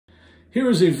Here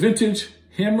is a vintage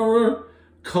Hammerer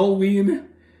Kuhlwein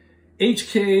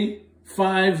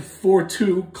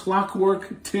HK542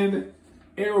 Clockwork tin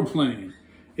airplane.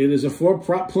 It is a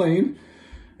 4-prop plane.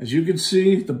 As you can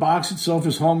see, the box itself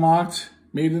is hallmarked,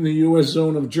 made in the U.S.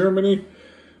 zone of Germany,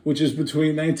 which is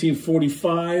between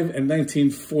 1945 and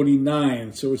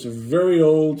 1949. So it's a very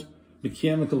old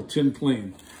mechanical tin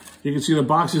plane. You can see the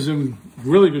box is in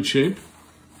really good shape,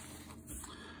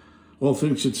 all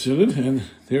things considered, and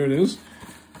there it is.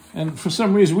 And for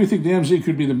some reason, we think the MZ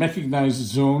could be the mechanized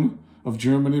zone of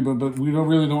Germany, but we don't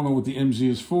know what the MZ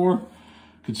is for,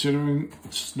 considering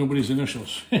it's nobody's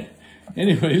initials.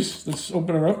 Anyways, let's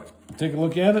open her up, take a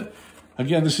look at it.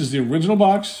 Again, this is the original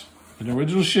box, in the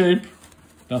original shape.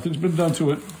 Nothing's been done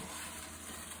to it.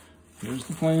 Here's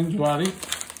the plane's body.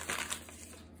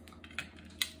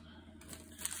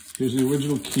 Here's the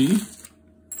original key.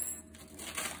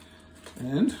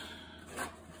 And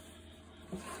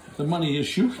the money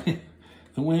issue.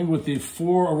 The wing with the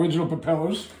 4 original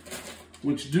propellers,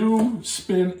 which do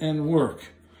spin and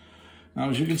work. Now,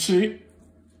 as you can see,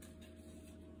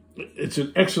 it's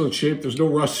in excellent shape. There's no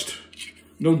rust,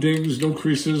 no dings, no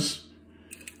creases.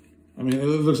 I mean, it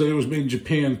looks like it was made in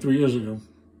Japan 3 years ago.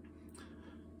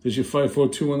 There's your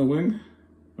 542 on the wing,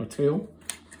 or tail.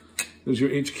 There's your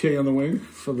HK on the wing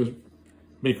for the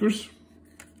makers.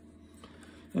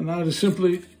 And now just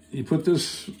simply, you put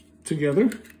this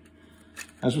together.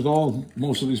 As with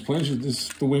most of these planes,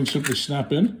 the wings simply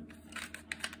snap in.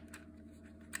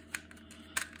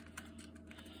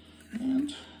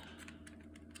 And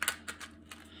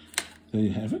there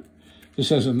you have it. This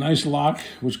has a nice lock,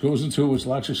 which goes into it, which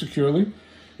locks it securely.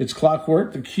 It's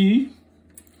clockwork. The key,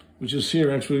 which is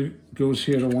here, actually goes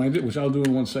here to wind it, which I'll do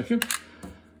in 1 second.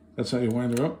 That's how you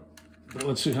wind her up. But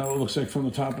let's see how it looks like from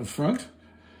the top and front.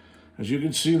 As you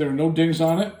can see, there are no dings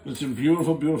on it. It's in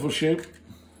beautiful, beautiful shape.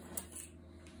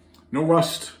 No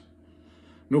rust,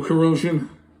 no corrosion.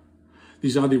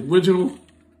 These are the original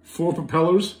 4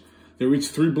 propellers. They're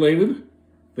each 3-bladed.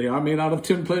 They are made out of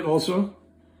tin plate also.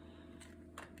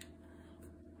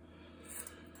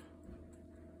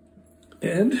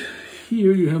 And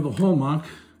here you have the hallmark,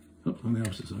 on the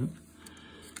opposite side.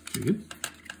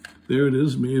 There it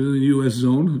is, made in the U.S.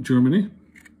 zone of Germany.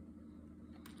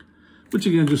 Which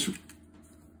again, it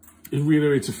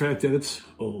reiterates the fact that it's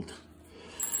old.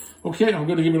 Okay, I'm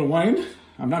going to give it a wind.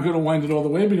 I'm not going to wind it all the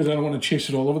way because I don't want to chase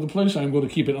it all over the place. I'm going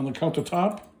to keep it on the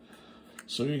countertop.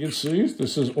 So you can see,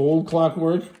 this is old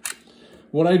clockwork.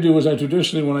 What I do is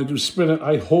traditionally, when I do spin it,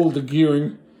 I hold the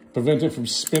gearing, prevent it from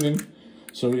spinning,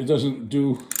 so it doesn't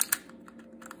do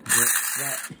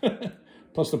that.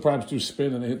 Plus the props do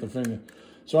spin and they hit the finger.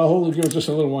 So I'll hold the gear with just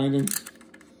a little winding.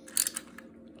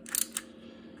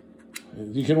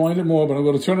 You can wind it more, but I'm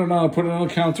going to turn it on and put it on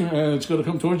the counter, and it's going to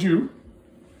come towards you.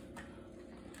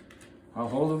 I'll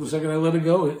hold it the second I let it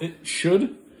go. It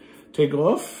should take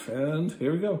off, and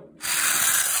here we go.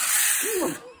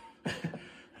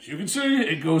 As you can see,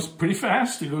 it goes pretty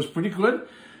fast. It goes pretty good,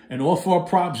 and all 4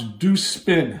 props do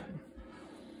spin.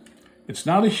 It's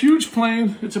not a huge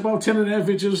plane. It's about 10.5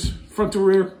 inches front to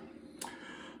rear.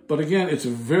 But again, it's a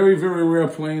very, very rare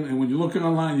plane, and when you look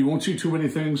online, you won't see too many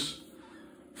things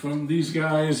from these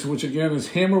guys, which again is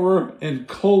Hammerer and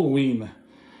Kuhlwein.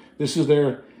 This is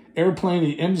their airplane,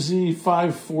 the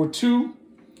MZ542,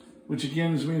 which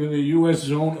again is made in the U.S.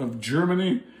 zone of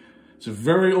Germany. It's a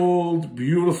very old,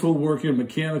 beautiful working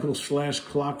mechanical /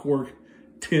 clockwork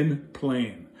tin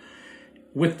plane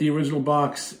with the original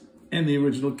box and the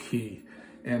original key.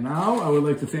 And now I would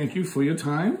like to thank you for your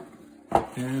time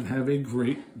and have a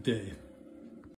great day.